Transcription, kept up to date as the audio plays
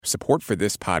Support for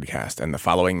this podcast and the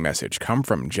following message come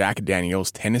from Jack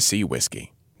Daniel's Tennessee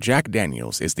Whiskey. Jack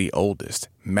Daniel's is the oldest,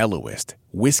 mellowest,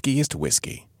 whiskiest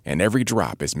whiskey, and every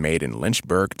drop is made in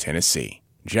Lynchburg, Tennessee.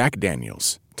 Jack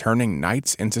Daniel's, turning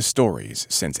nights into stories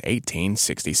since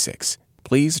 1866.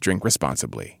 Please drink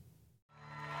responsibly.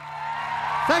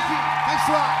 Thank you. Thanks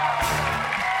a lot.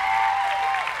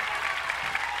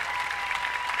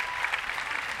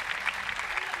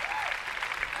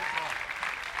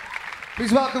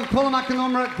 Please welcome Colin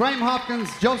McInerney, Graham Hopkins,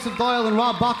 Joseph Doyle, and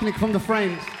Rob Botnick from The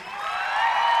Frames.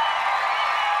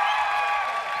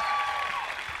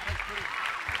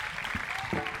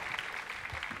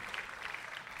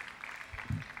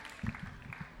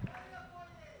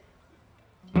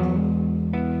 I'm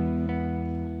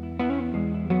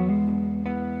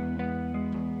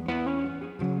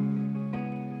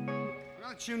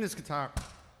going to tune this guitar.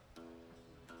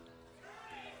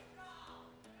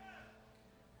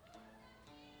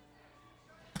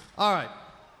 All right.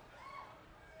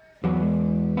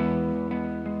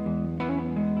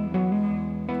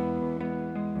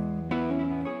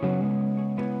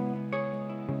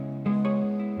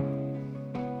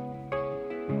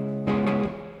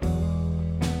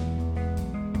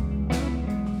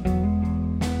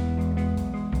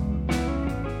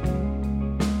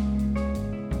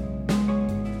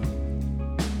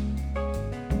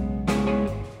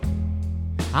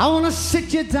 I want to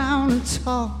sit you down and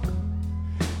talk.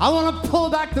 I want to pull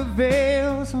back the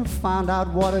veils and find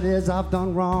out what it is I've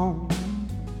done wrong.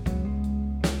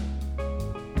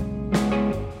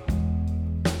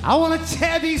 I want to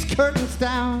tear these curtains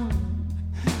down.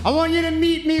 I want you to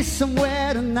meet me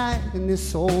somewhere tonight in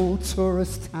this old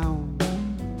tourist town.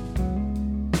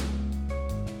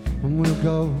 And we'll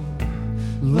go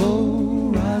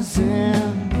low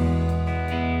rising,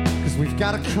 'cause we've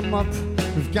got to come up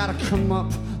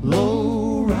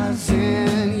low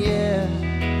rising, yeah.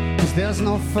 There's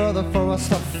no further for us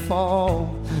to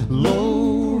fall.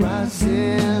 Low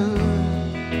rising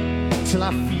till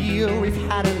I feel we've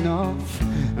had enough,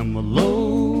 and we're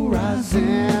low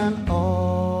rising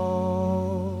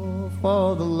all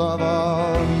for the love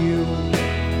of you.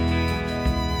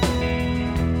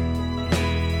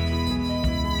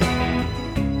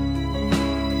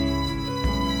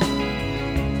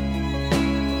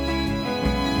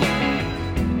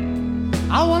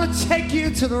 I want to take you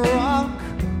to the rock.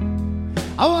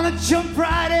 I want to jump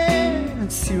right in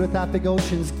and see what that big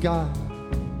ocean's got.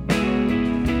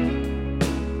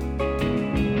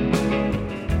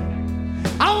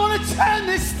 I want to turn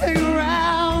this thing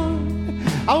around.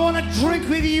 I want to drink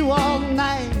with you all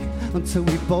night until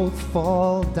we both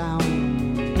fall down.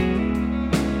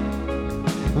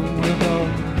 And we'll go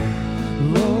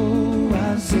low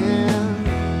rising,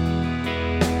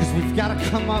 'cause we've got to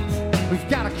come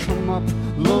up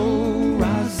low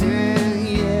rising,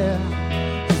 yeah.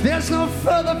 There's no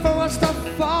further for us to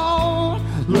fall.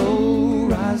 Low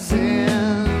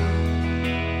rising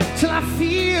till I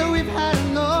feel we've had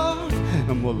enough,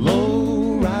 and we're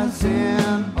low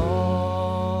rising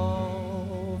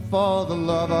all for the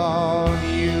love of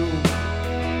you.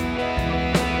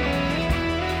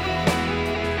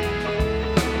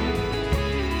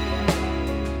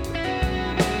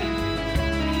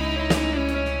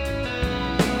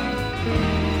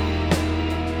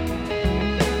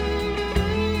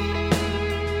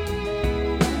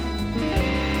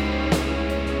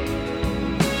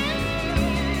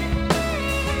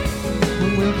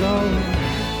 We'll go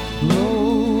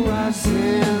low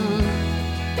rising,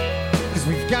 'cause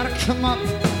we've got to come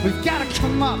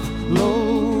up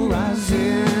low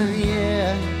rising,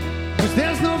 yeah. 'Cause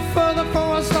there's no further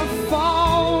for us to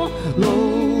fall.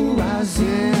 Low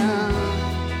rising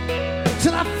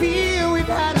till I feel we've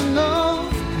had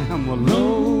enough, and we're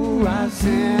low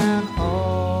rising all.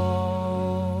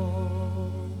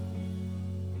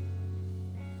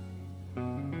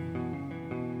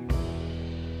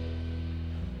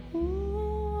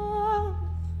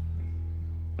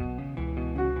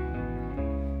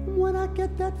 When I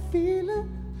get that feeling,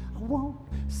 I want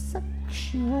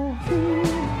sexual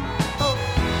healing. Oh.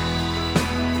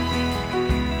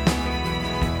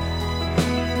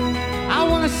 I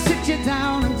want to sit you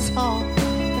down and talk.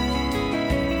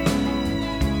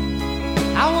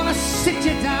 I want to sit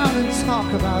you down and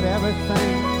talk about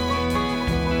everything.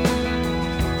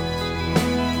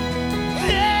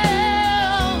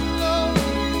 Yeah, Lord.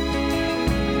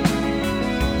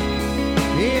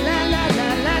 Yeah, la, la, la,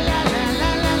 la, la, la,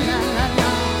 la, la, la,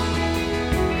 la.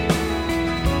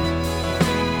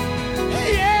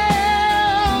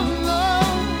 Yeah,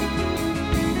 Lord.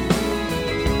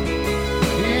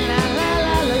 Yeah, la, la,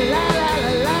 la, la, la,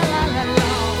 la, la, la, la.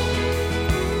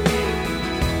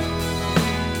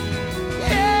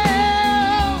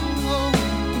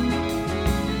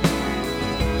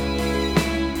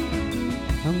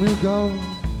 go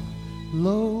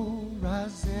low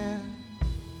rising.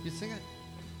 You sing it?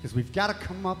 Because we've got to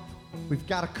come up,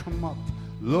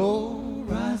 low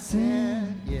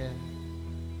rising, yeah.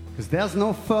 Because there's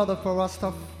no further for us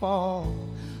to fall,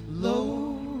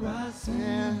 low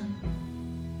rising.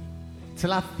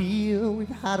 Till I feel we've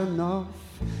had enough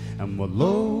and we're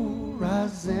low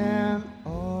rising.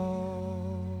 Oh.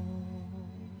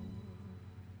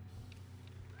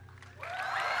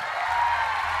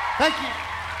 Thank you.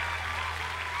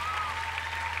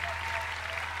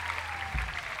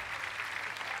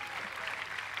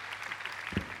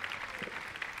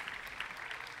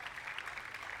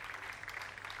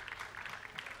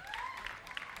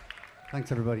 Thanks,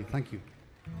 everybody. Thank you.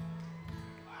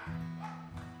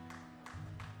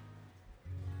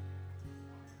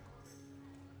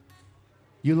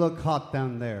 You look hot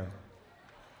down there.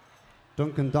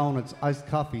 Dunkin' Donuts, iced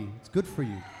coffee. It's good for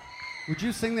you. Would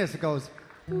you sing this? It goes.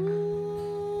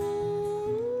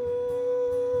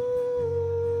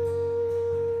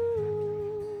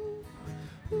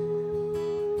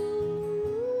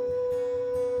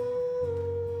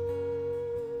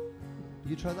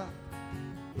 You try that.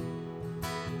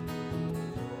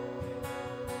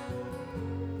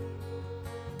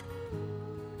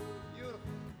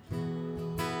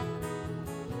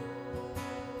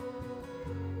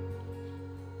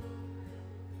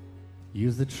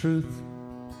 Use the truth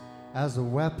as a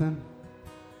weapon.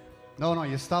 No,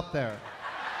 you stop there.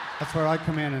 That's where I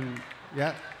come in and,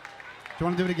 yeah. Do you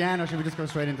want to do it again or should we just go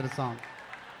straight into the song?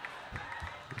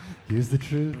 Use the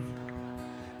truth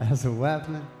as a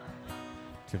weapon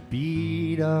to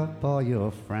beat up all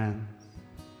your friends.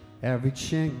 Every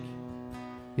chink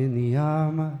in the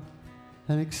armor,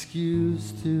 an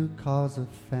excuse to cause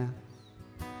offense.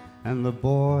 And the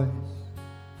boys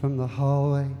from the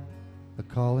hallway are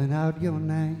calling out your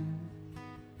name.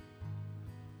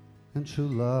 And true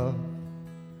love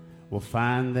will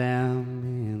find them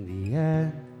in the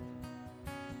end.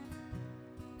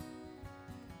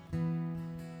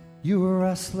 You were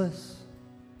restless,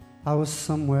 I was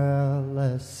somewhere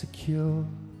less secure.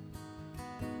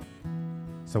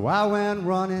 So I went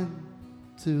running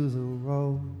to the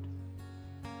road.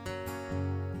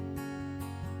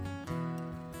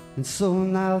 And so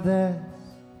now there's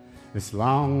this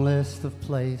long list of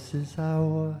places I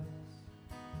was.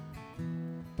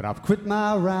 But I've quit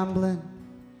my rambling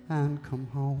and come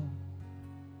home.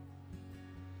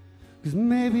 'Cause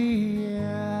maybe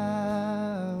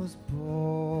I was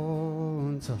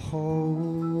born to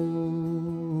hold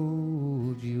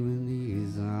you in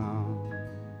these arms.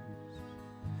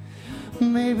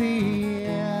 Maybe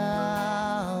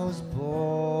I was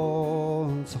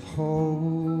born to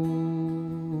hold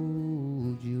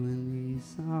you in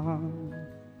these arms.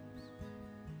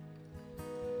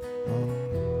 Oh.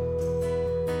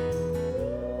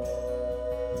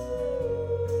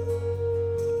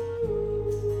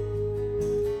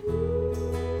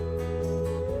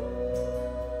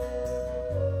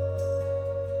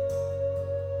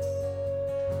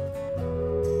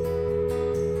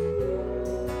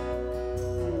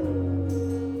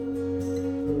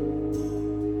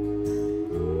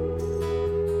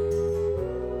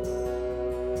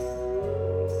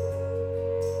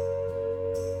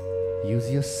 Use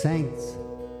your saints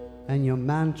and your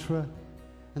mantra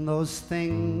and those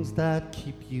things that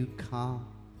keep you calm.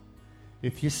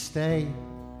 If you stay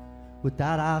with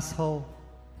that asshole,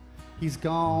 he's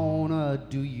gonna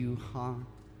do you harm.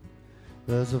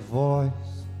 There's a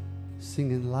voice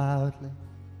singing loudly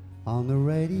on the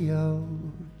radio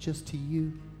just to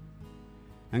you.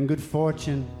 And good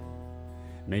fortune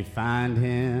may find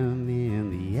him in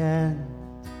the end.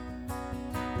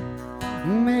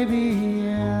 Maybe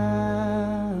I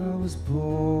was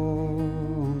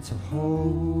born to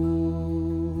hold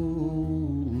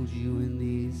you in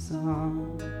these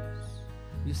arms.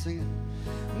 You sing it?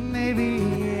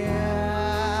 Maybe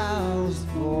I was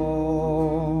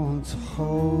born to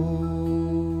hold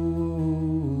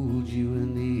you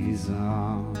in these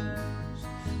arms.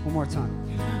 One more time.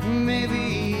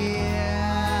 Maybe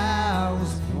I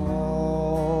was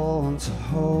born to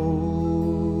hold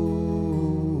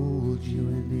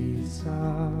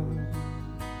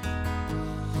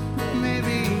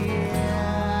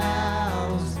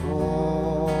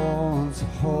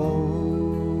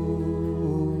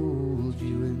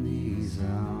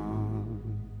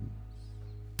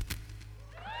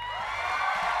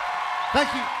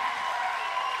Thank you.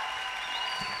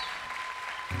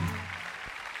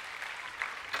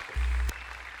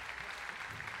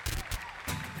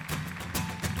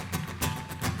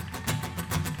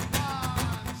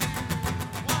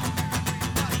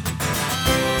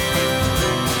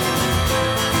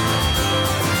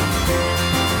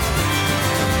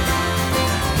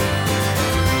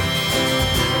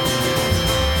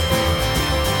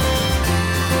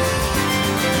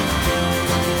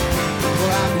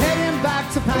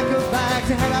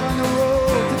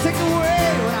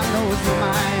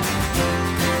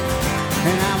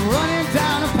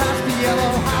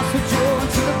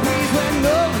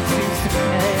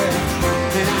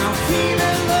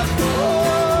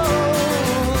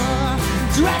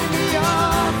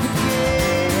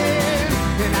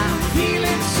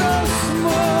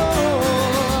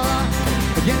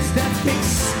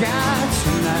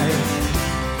 tonight.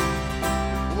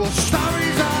 Well,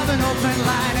 stories of an open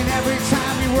line, and every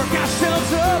time we work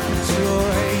ourselves up into a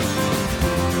race.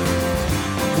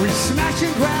 We smash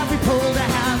and grab, we pull the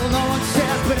handle, no one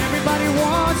says, but everybody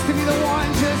wants to be the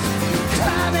one just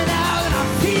climbing out, and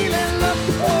I'm feeling the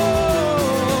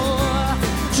pull,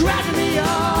 dragging me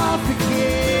off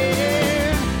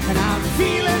again, and I'm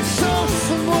feeling so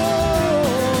small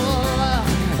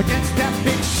against that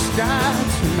big sky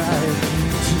tonight,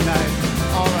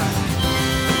 alright.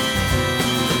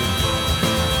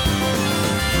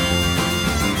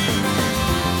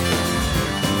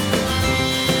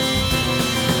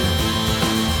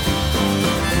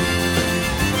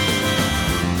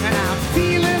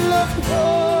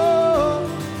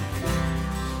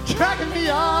 Dragging me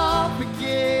off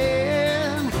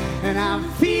again, and I'm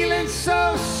feeling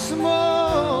so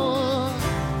small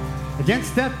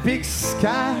against that big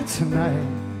sky tonight,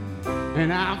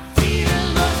 and I'm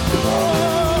feeling the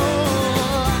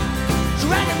floor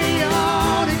dragging me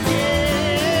on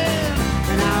again,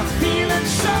 and I'm feeling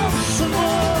so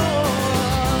small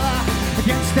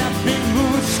against that big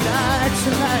moon sky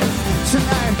tonight,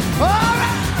 all right.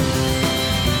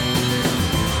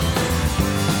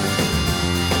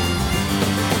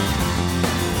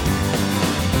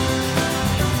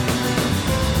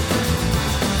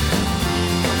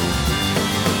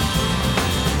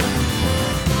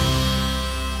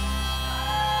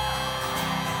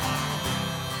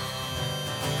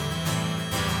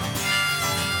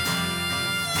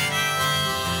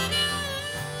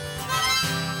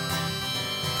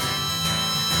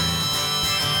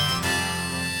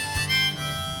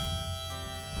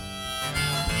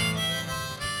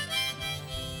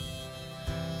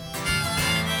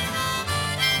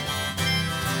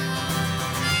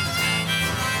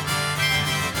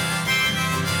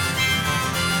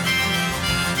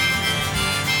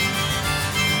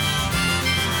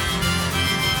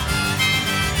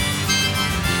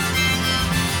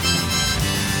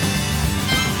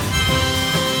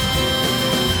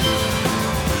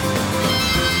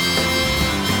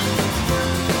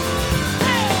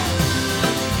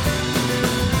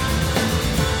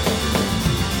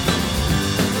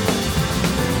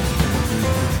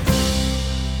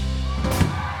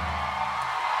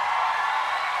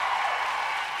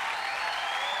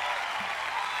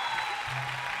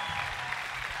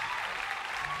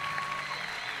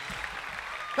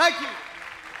 Thank you.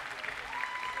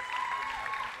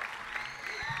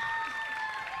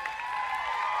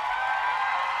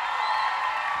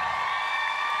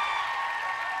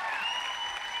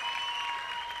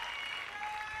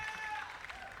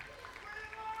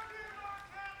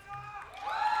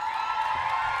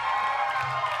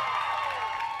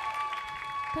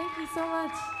 Thank you so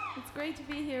much. It's great to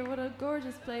be here. What a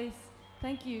gorgeous place.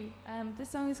 Thank you. This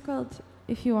song is called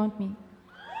If You Want Me.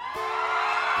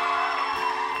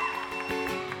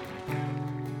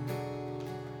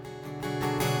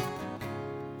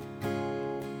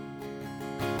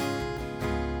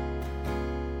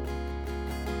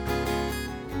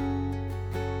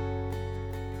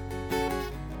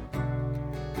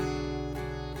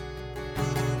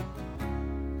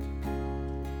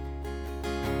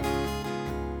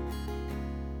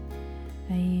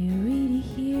 Are you really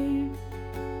here?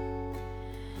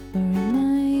 Or am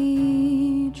I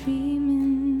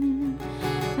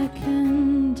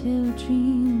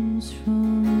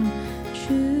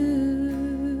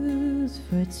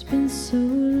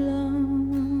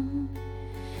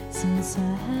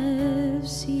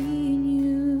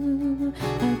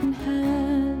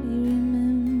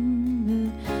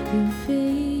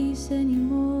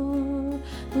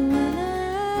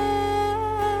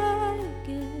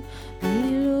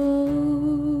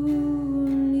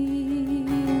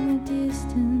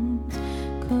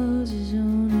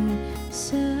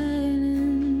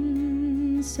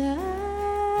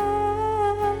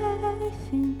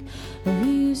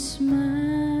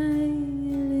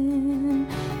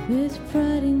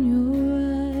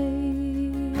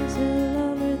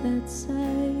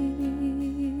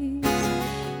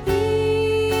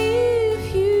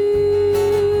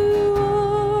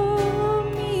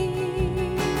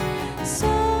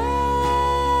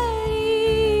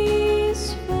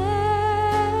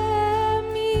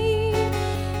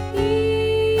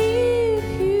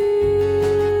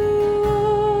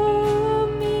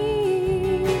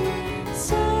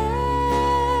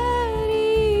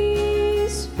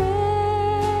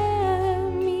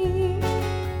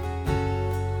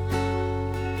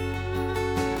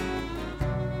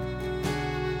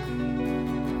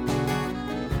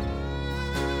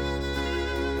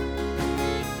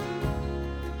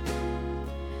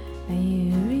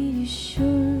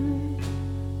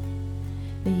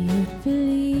that you'd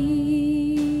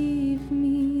believe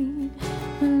me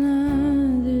when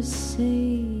others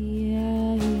say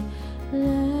I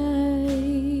lie.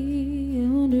 I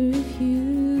wonder if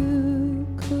you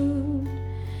could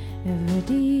ever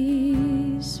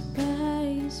despise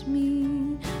me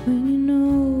when you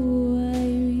know I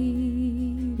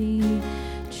really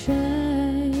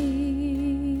try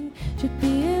to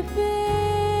be a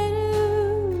better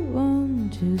one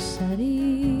to satisfy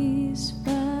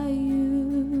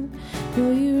you.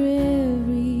 Though you're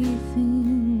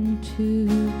everything to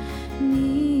me,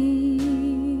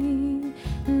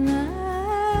 and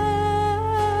I'll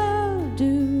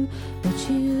do what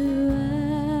you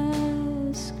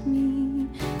ask me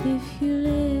if you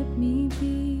let me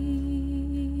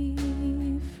be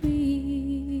free.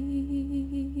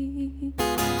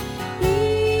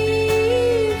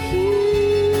 If you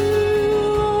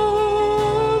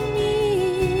want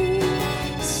me,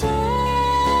 satisfy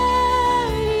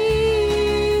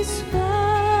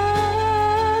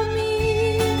me.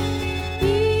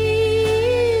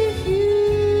 If you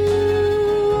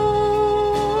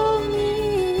want me,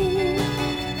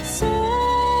 satisfy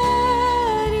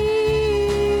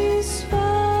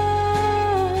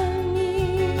me.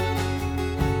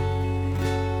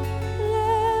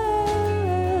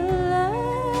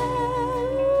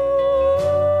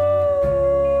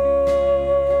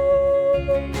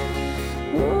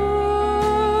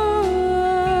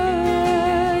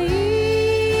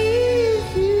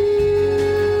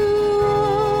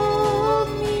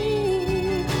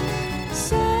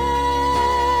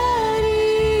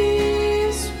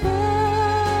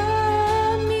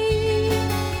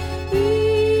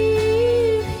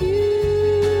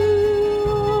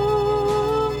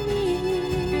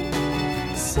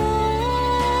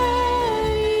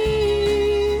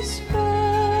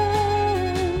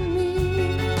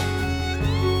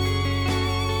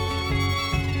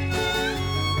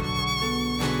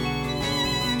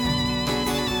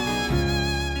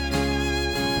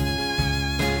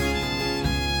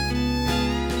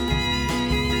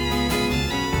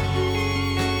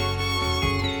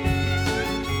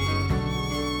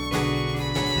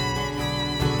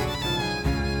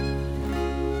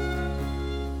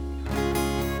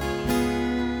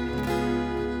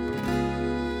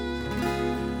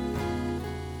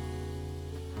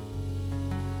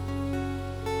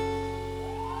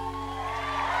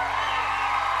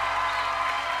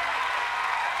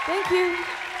 Thank you.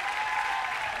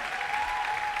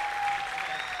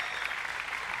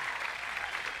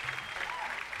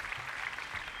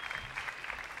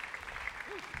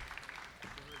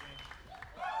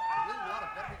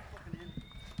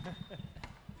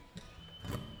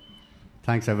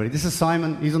 Thanks, everybody. This is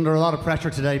Simon. He's under a lot of pressure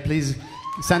today. Please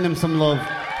send him some love.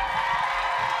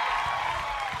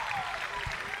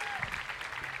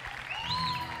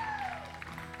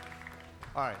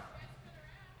 All right.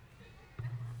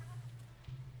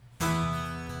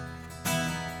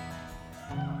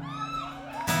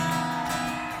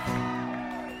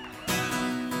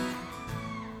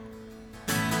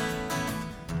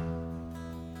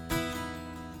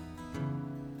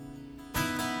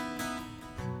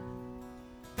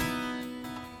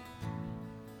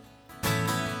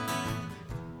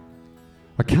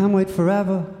 I can't wait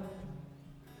forever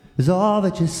is all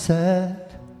that you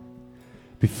said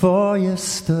before you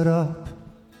stood up.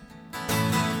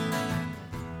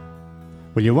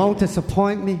 Well, you won't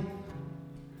disappoint me.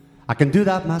 I can do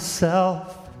that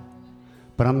myself.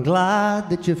 But I'm glad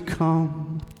that you've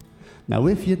come. Now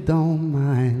if you don't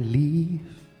mind, leave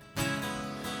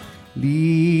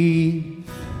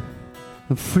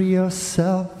and free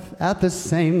yourself at the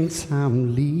same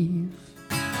time.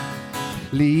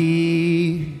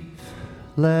 Leave,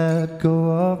 let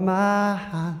go of my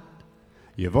hand.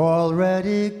 You've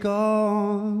already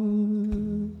gone.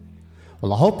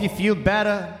 Well, I hope you feel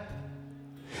better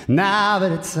now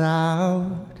that it's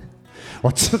out.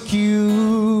 What took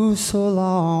you so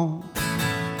long?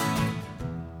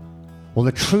 Well,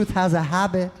 the truth has a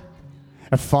habit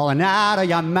of falling out of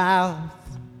your mouth.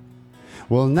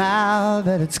 Well, now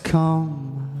that it's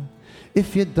come,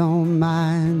 if you don't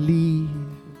mind, leave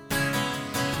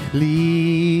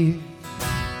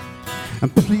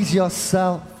and please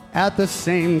yourself at the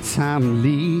same time.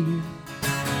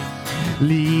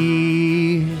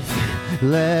 Leave,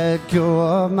 let go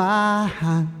of my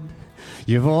hand.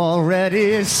 You've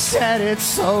already said it,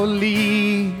 so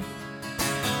leave,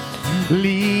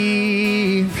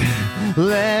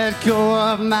 let go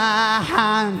of my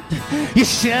hand. You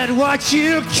said what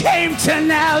you came to,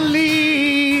 now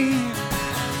leave.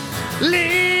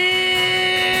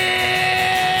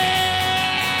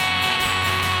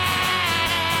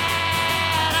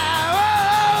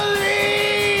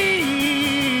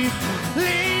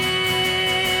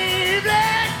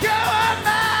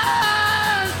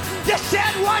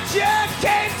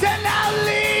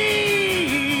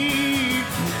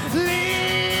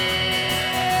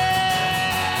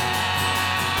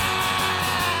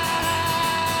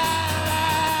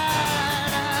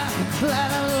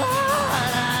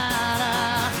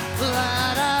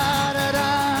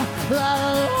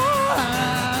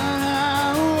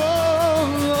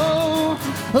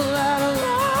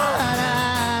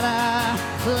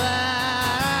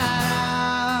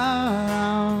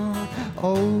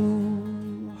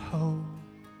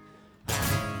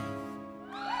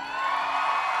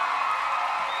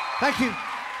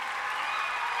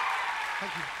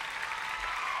 Thank you.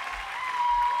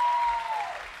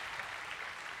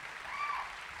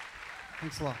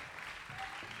 Thanks a lot.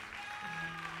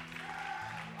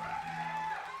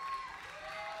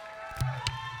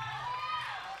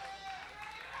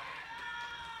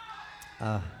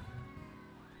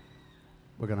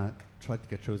 We're gonna try to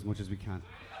get through as much as we can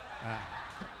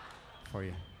for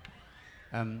you.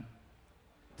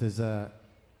 This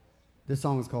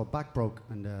song is called Back Broke,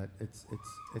 and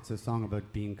it's a song about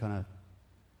being kind of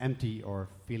empty or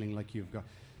feeling like you've got.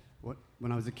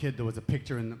 When I was a kid, there was a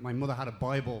picture, and my mother had a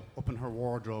Bible up in her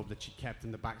wardrobe that she kept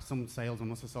in the back. Some salesman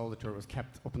must have sold it to her. It was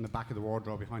kept up in the back of the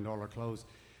wardrobe behind all her clothes.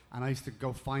 And I used to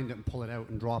go find it and pull it out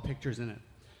and draw pictures in it,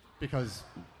 because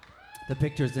the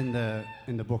pictures in the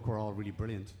book were all really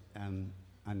brilliant. And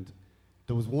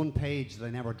there was one page that I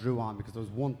never drew on, because there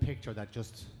was one picture that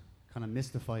just kind of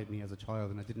mystified me as a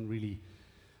child, and I didn't really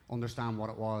understand what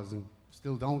it was, and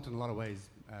still don't in a lot of ways,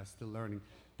 still learning.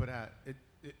 But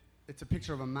it's a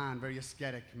picture of a man, very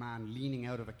ascetic man, leaning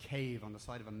out of a cave on the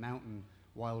side of a mountain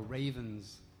while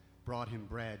ravens brought him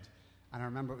bread. And I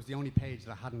remember it was the only page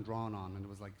that I hadn't drawn on, and it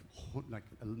was like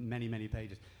many, many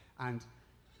pages. And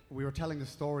we were telling the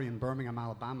story in Birmingham,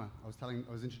 Alabama. I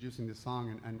was introducing this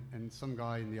song, and some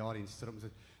guy in the audience stood up and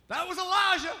said, "That was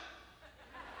Elijah!"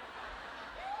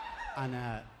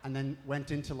 and then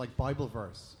went into like Bible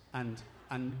verse, and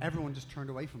everyone just turned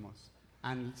away from us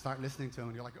and started listening to him,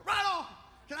 and you're like, "Right on!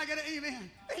 Can I get an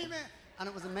amen? Amen!" And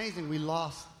it was amazing. We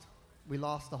lost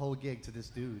the whole gig to this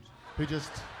dude who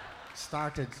just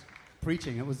started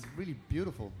preaching. It was really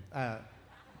beautiful to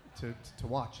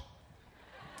watch.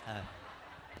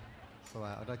 So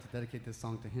I'd like to dedicate this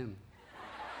song to him.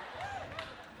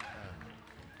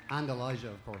 And Elijah,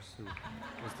 of course, who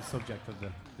was the subject of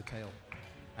the tale.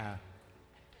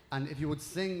 And if you would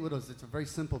sing with us, it's a very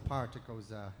simple part. It goes,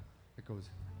 let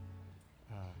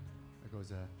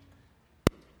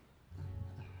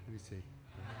me see.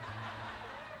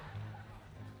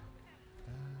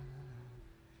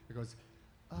 It goes,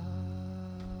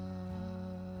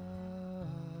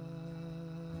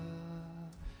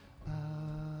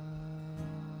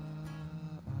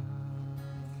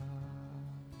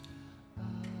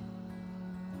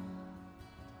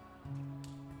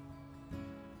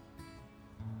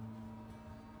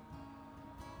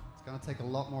 It's going to take a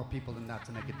lot more people than that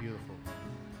to make it beautiful.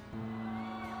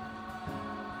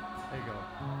 There you go.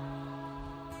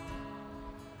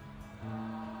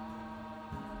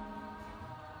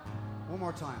 One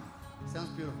more time. Sounds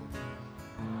beautiful.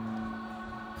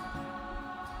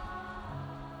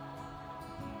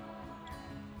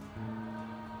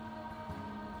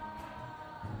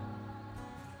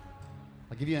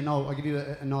 I'll give you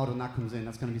a nod when that comes in.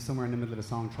 That's going to be somewhere in the middle of the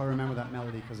song. Try to remember that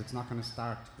melody, because it's not going to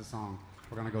start the song.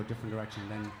 We're going to go a different direction.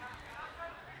 Then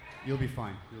you'll be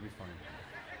fine. You'll be fine.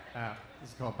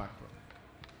 This is called Back Broke.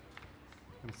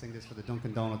 I'm going to sing this for the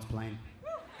Dunkin' Donuts plane.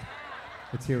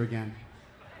 It's here again.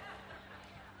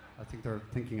 I think they're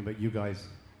thinking about you guys.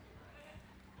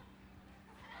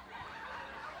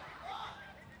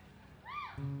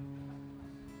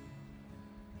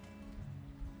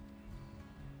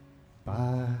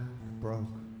 Back broke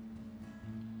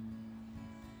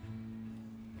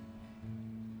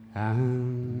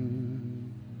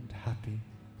and happy,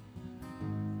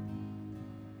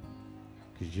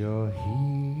 'cause you're here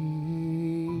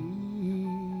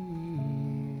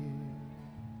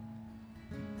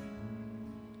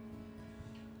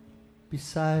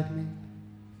beside me,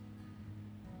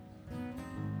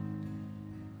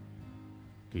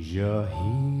 'cause you're here,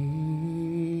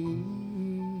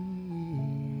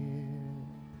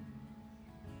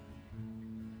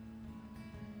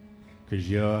 'cause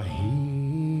you're here.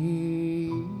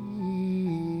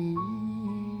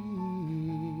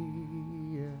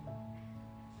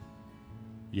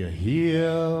 You're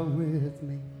here with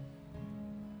me.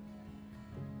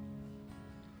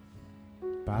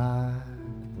 Back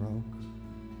broke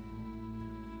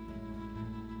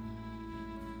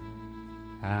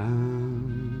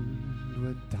and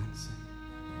we're dancing,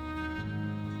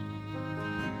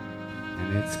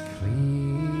 and it's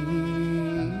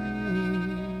clean,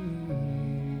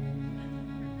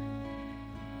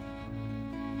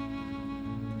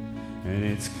 and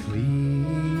it's clean.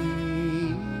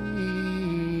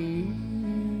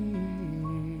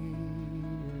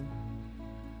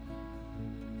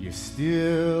 You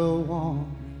still want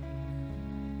me.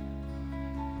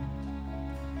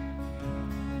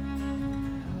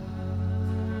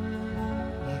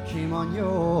 I came on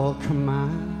your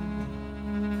command.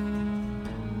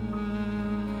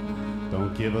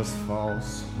 Don't give us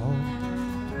false hope.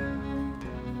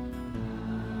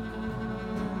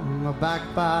 back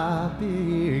by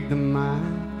big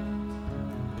demand.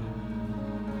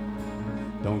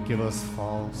 Don't give us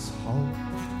false hope,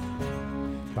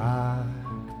 back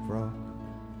broke.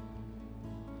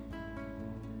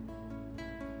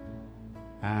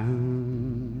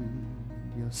 And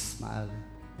you're smiling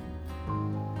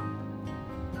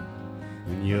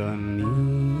when you're near.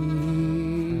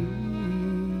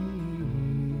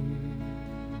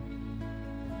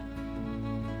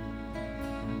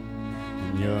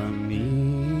 When you're near.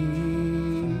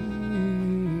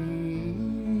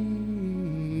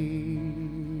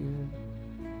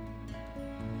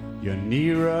 You're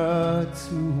nearer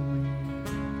to me.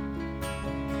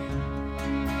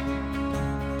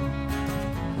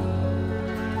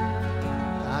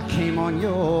 I came on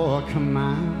your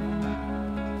command.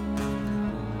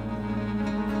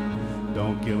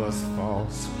 Don't give us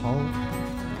false hope.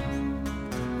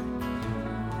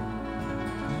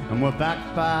 And we're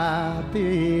backed by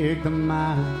big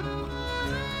demand.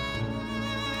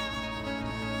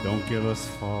 Don't give us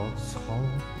false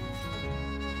hope.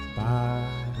 Back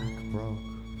broke.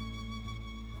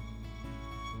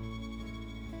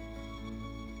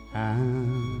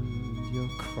 And you're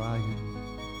crying.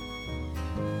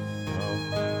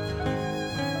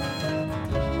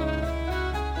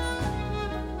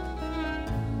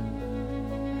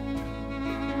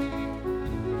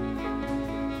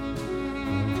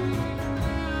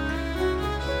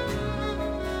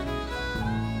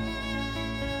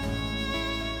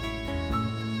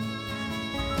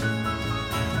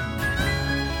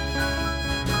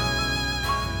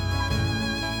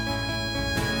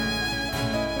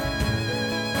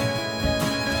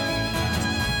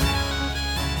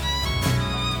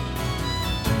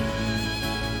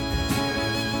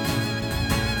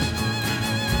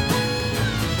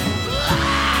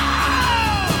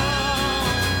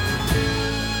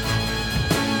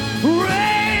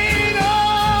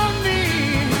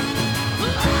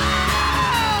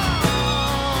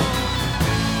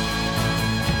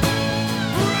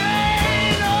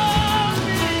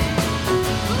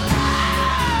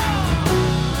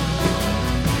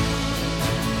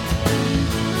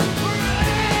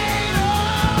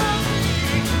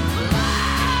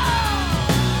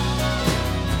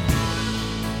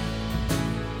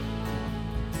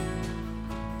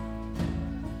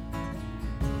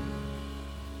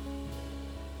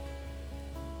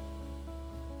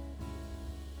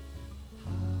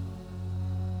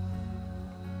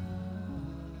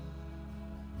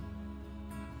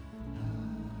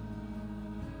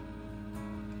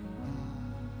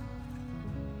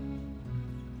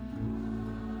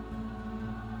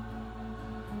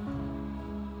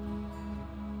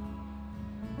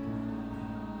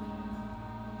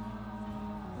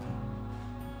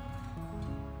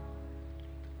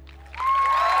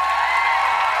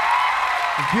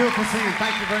 Beautiful singing.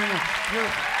 Thank you very much.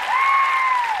 Beautiful.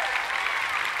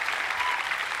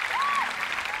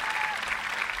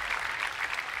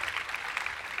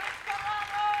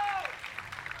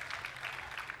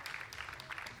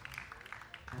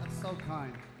 That's so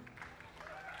kind.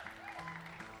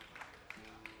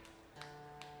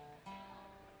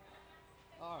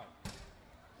 All right.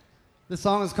 This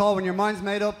song is called When Your Mind's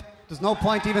Made Up. There's no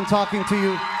point even talking to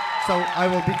you, so I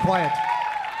will be quiet.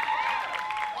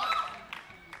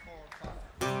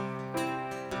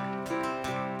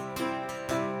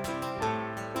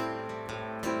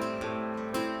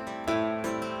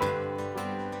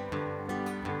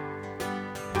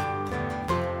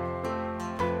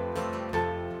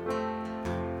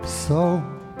 So,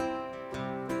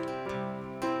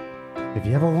 if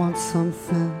you ever want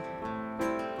something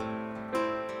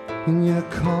and you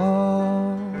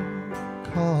call,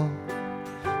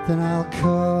 then I'll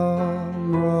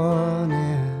come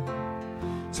running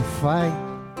to fight,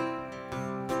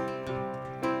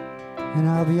 and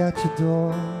I'll be at your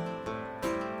door,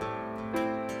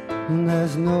 and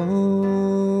there's no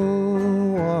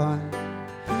one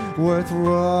worth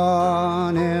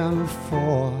running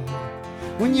for.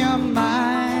 When your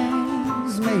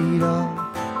mind's made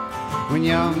up, when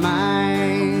your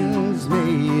mind's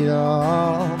made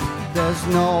up, there's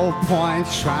no point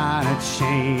trying to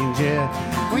change it.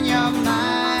 When your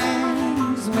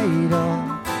mind's made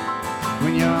up,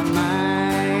 when your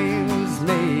mind's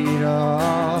made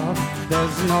up,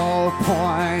 there's no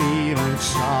point even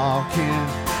talking.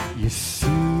 You see,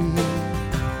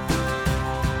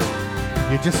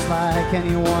 you're just like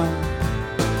anyone.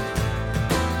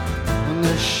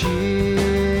 The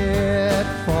shit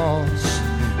falls,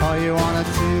 all you wanna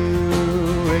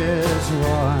do is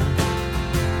run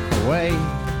away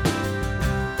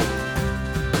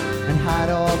and hide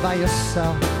all by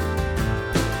yourself.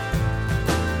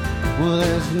 Well,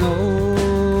 there's no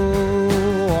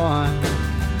one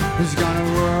who's gonna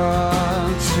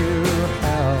run to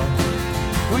hell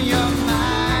when your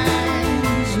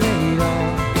mind's made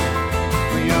up.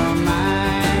 When your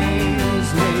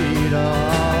mind's made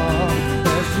up,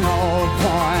 there's no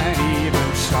point even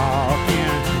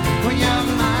talking. When your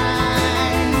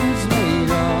mind's made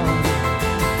up,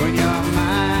 when your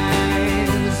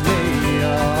mind's made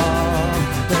up,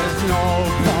 there's no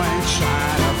point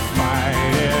trying to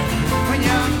fight it. When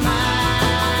your mind,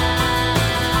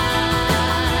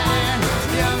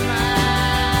 your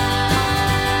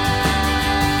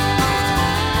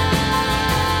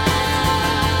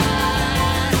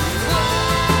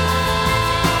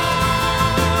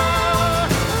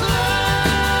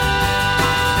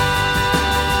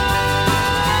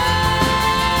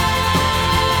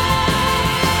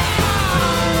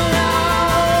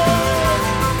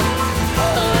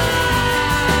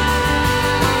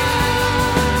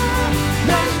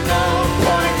there's no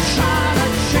point trying to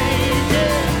change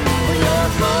it. When you're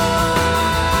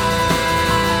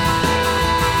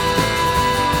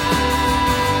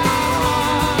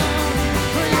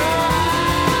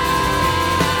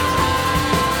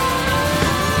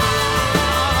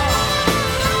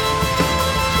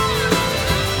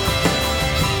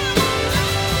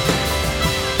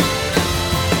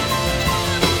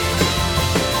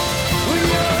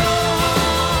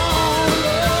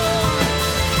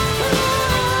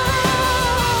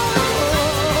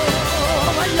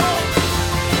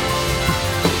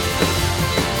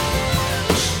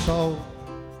So,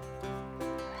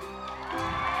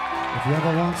 if you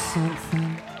ever want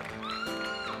something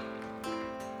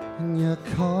and you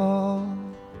call,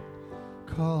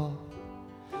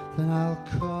 then I'll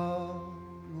come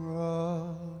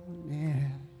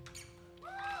running.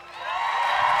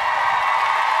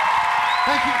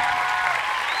 Thank you.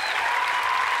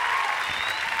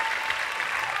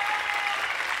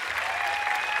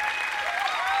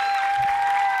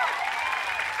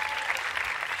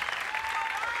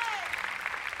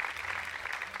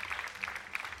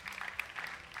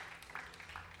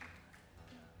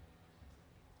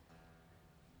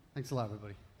 Thanks a lot,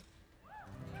 everybody.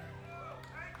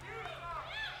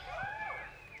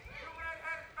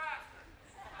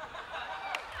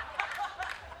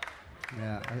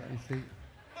 Yeah, I see.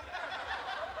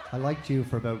 I liked you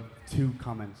for about 2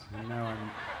 comments, and now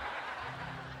I'm...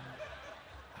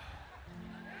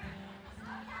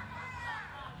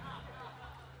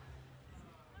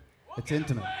 It's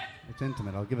intimate. It's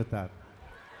intimate, I'll give it that.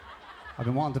 I've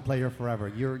been wanting to play here forever.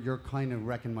 You're kind of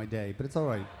wrecking my day, but it's all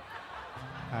right.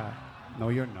 No,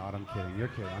 you're not. I'm kidding. You're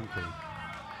kidding. I'm kidding.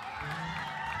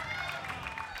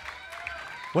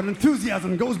 When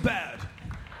enthusiasm goes bad.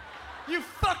 You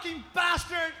fucking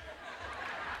bastard!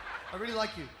 I really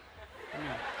like you.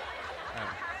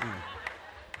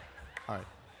 All right.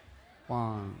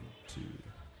 1, 2,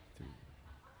 3.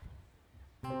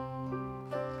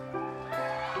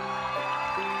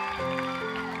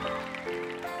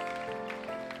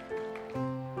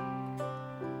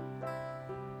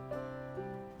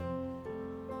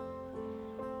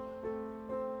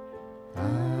 I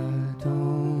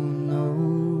don't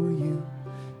know you,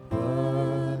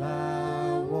 but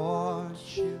I want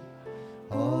you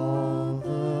all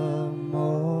the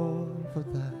more for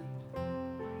that.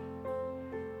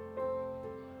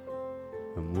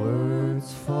 And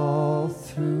words fall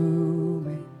through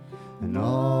me and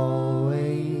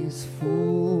always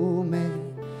fool me,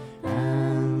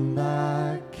 and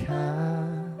I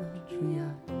can't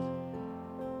react.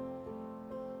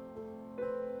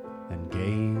 And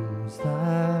games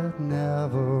that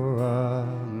never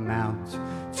amount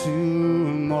to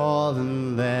more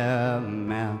than their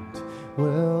amount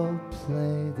will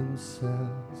play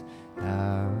themselves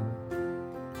out.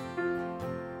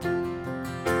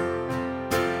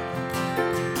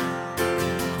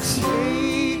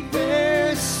 Take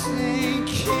this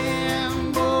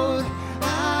sinking boat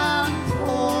and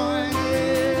point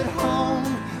it home.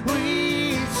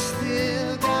 We've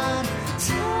still got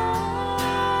time.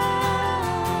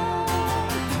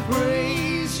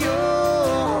 Raise your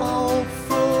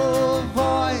hopeful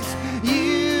voice.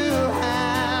 You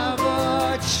have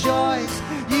a choice.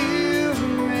 You've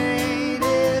made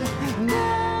it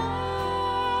now.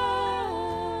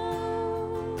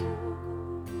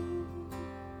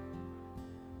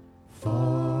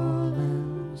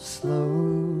 Falling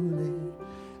slowly,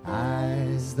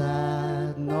 eyes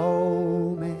that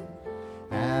know me,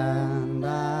 and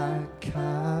I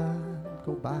can't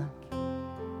go back.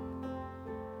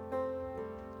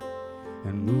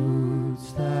 And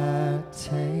moods that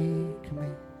take me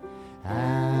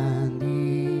and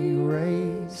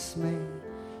erase me,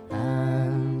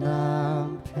 and I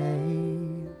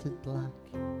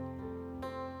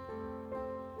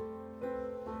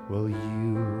Well,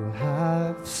 you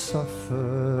have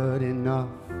suffered enough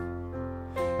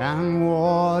and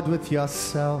warred with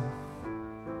yourself.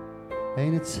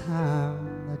 Ain't it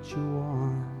time that you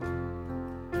won?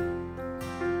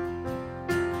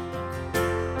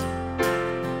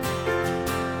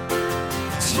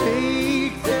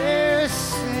 Take this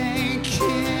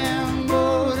sinking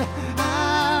boat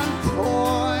and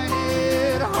point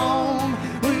it home.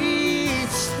 We've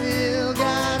still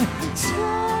got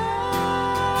time.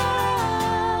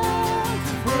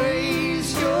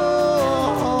 Raise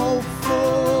your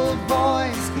hopeful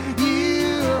voice.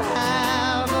 You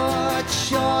have a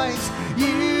choice.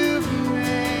 You've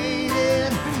made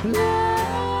it.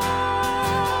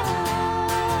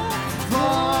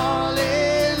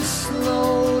 Falling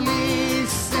slowly,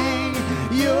 sing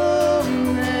your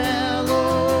melody.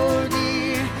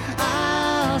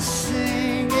 I'll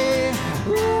sing it.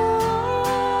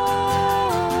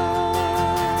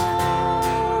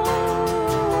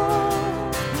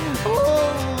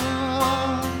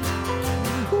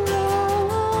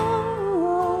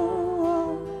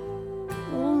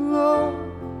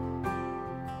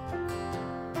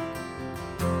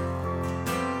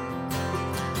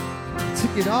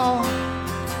 Took it all.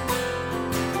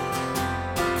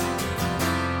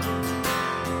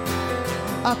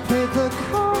 I paid the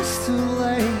cost too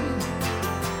late.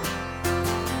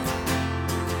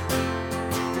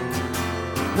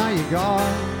 Now you're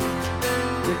gone.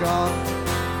 You're gone.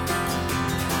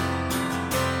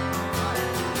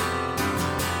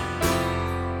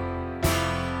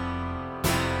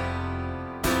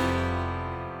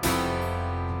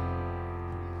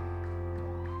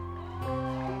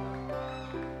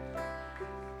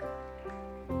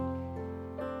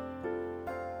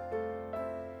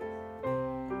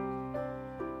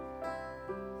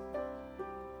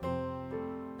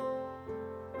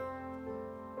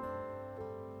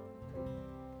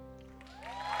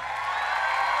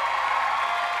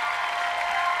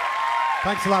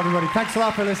 Thanks a lot, everybody. Thanks a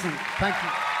lot for listening. Thank you.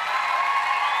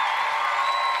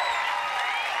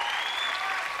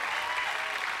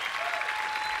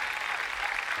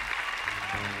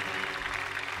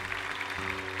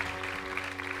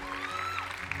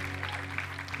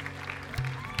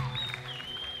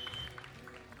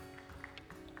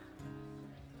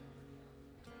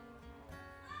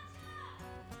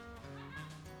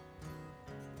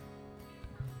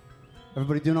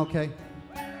 Everybody doing okay?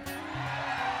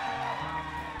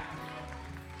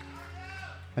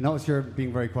 I notice you're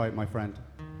being very quiet, my friend.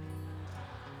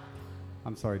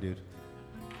 I'm sorry, dude.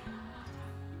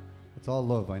 It's all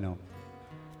love, I know.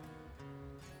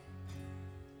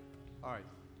 All right.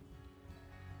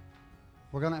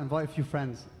 We're going to invite a few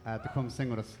friends to come sing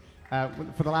with us.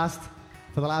 For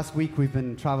the last week, we've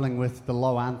been traveling with the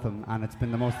Low Anthem, and it's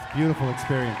been the most beautiful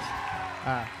experience.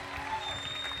 We're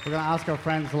going to ask our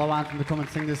friends, the Low Anthem, to come and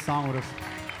sing this song with us.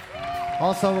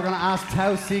 Also, we're going to ask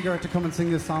Tao Seeger to come and sing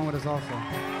this song with us also. Let's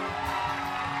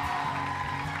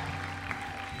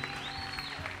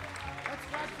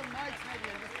grab some mics maybe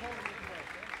and just hold them in the way.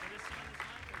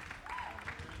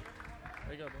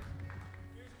 There you go, bud.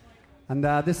 And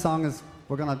this song is,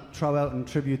 we're going to throw out in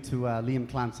tribute to Liam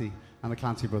Clancy and the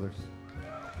Clancy brothers.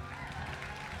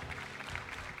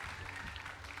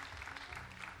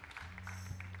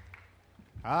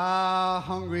 A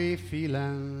hungry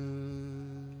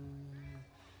feeling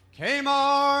came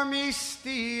o'er me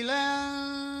stealing,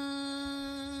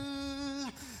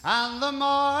 and the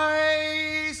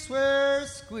mice were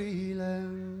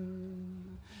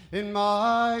squealing in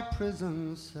my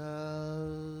prison cell,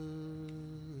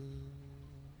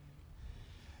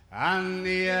 and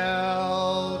the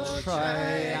L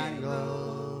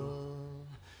triangle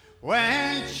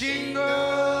went jingle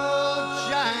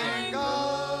jangle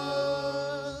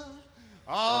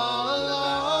all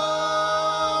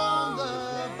along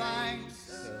the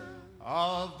banks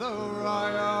of the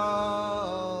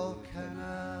Royal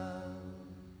Canal.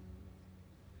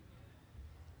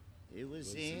 It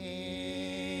was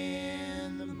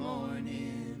in the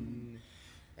morning,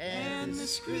 and the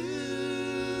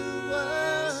screw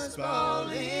was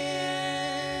falling.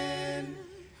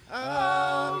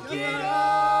 Oh, get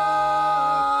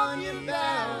on your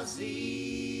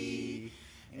bowsy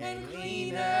and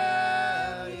clean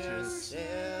out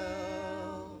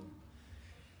yourself,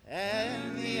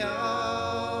 and the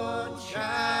old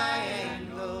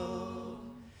triangle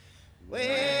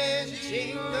went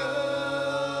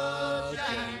jingle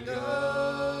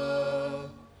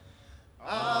jangle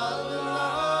all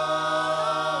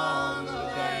along the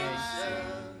banks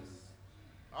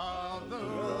of the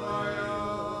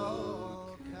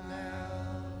Royal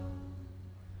Canal.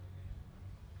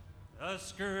 The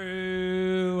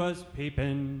screw was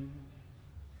peeping,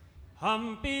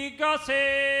 Humpy Gussie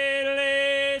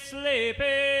lay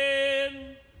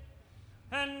sleeping,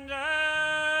 and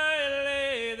I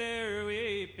lay there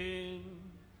weeping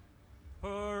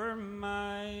for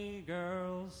my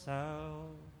girl Sal.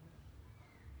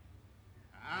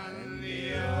 And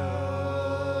the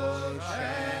old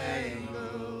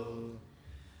triangle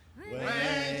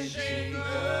went jingle,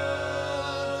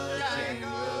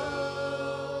 jangle,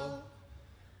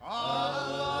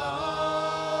 all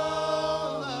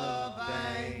along the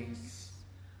banks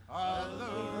of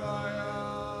the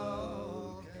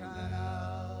Royal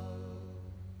Canal.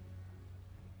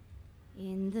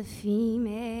 In the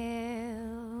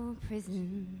female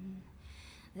prison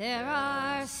there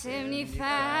are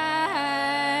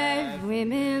 75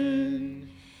 women,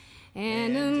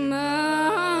 and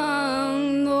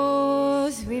among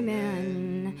those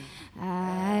women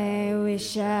I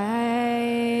wish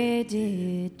I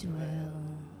did dwell.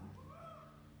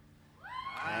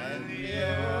 And the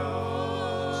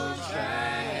old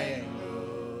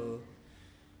triangle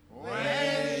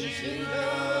went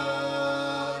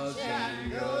jingle,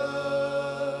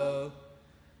 jangle,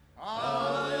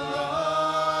 all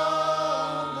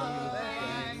along the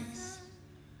banks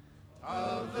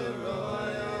of the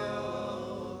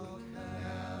Royal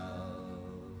Canal.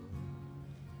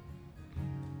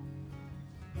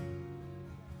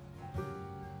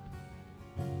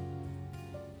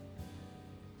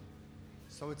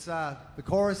 So it's the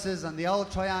choruses and the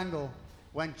old triangle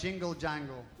went jingle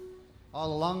jangle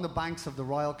all along the banks of the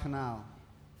Royal Canal.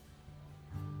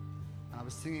 And I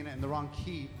was singing it in the wrong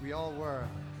key. We all were.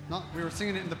 We were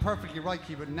singing it in the perfectly right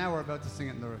key, but now we're about to sing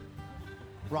it in the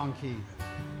wrong key.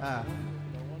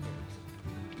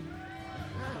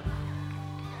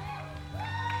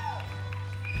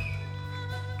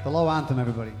 The low anthem,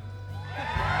 everybody.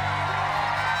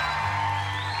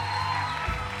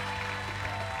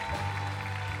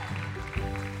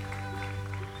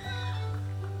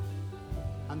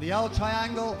 And the old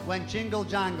triangle went jingle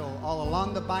jangle all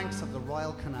along the banks of the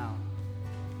Royal Canal.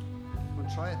 Want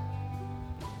to try it?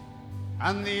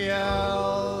 And the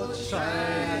old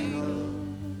triangle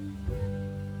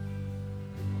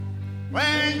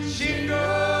went jingle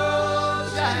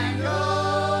jangle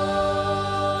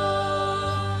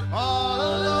all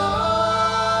along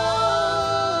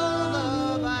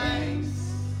the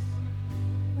banks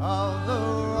of the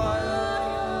Royal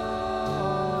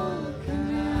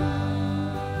Canal.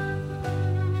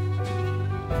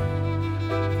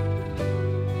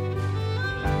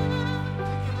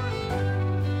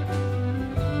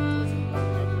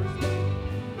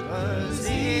 Was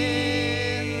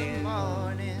the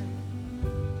morning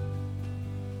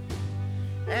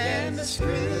and the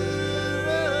squirrels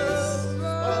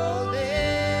all there.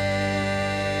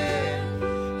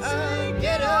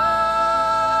 Get off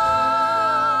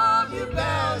your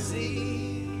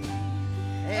bowsy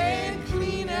and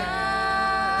clean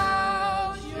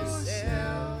out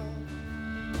yourself.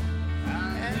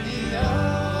 And the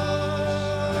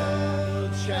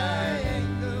old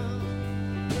triangle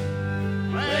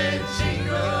went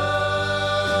jingle,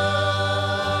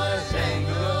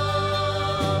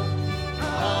 jangle,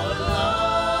 all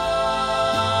along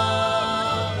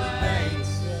the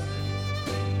banks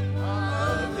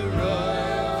of the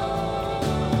Royal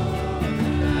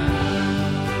Canal.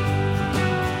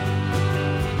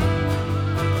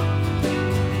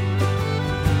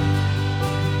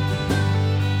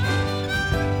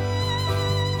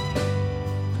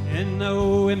 In the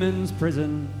women's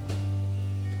prison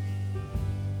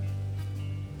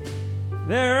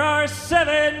there are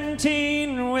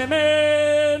 17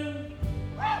 women,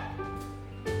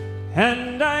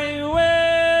 and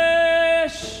I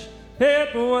wish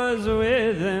it was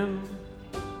with them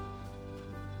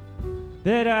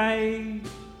that I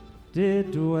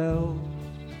did dwell.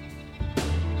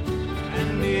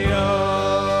 And the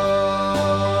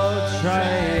old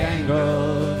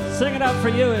triangle, sing it out for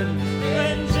you and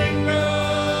jingle,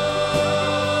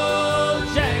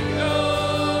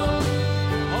 jangle,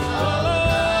 all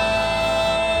along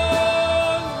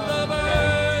the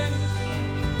banks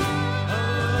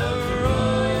of the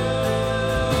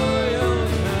Royal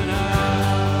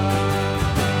Canal.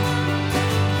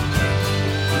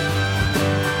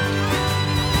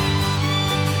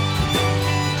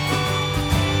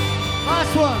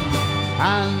 Last one.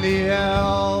 And the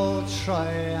old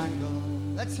triangle.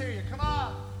 Let's hear you. Come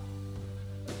on.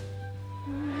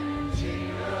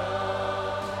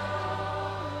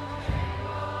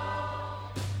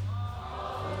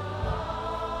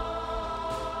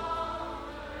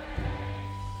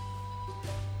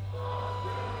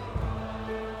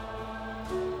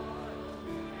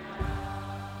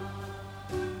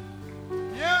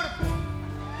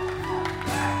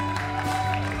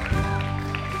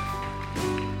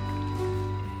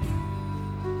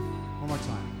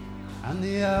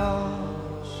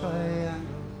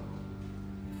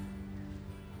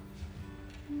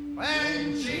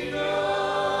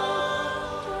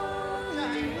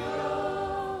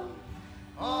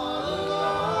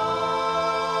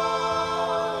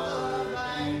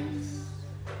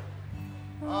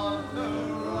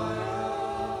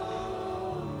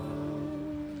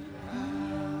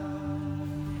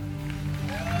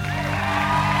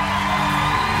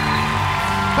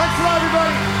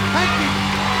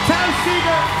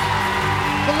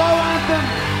 the low anthem.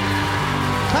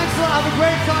 Thanks a lot. Have a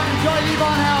great time. Enjoy Leave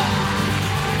on Hell.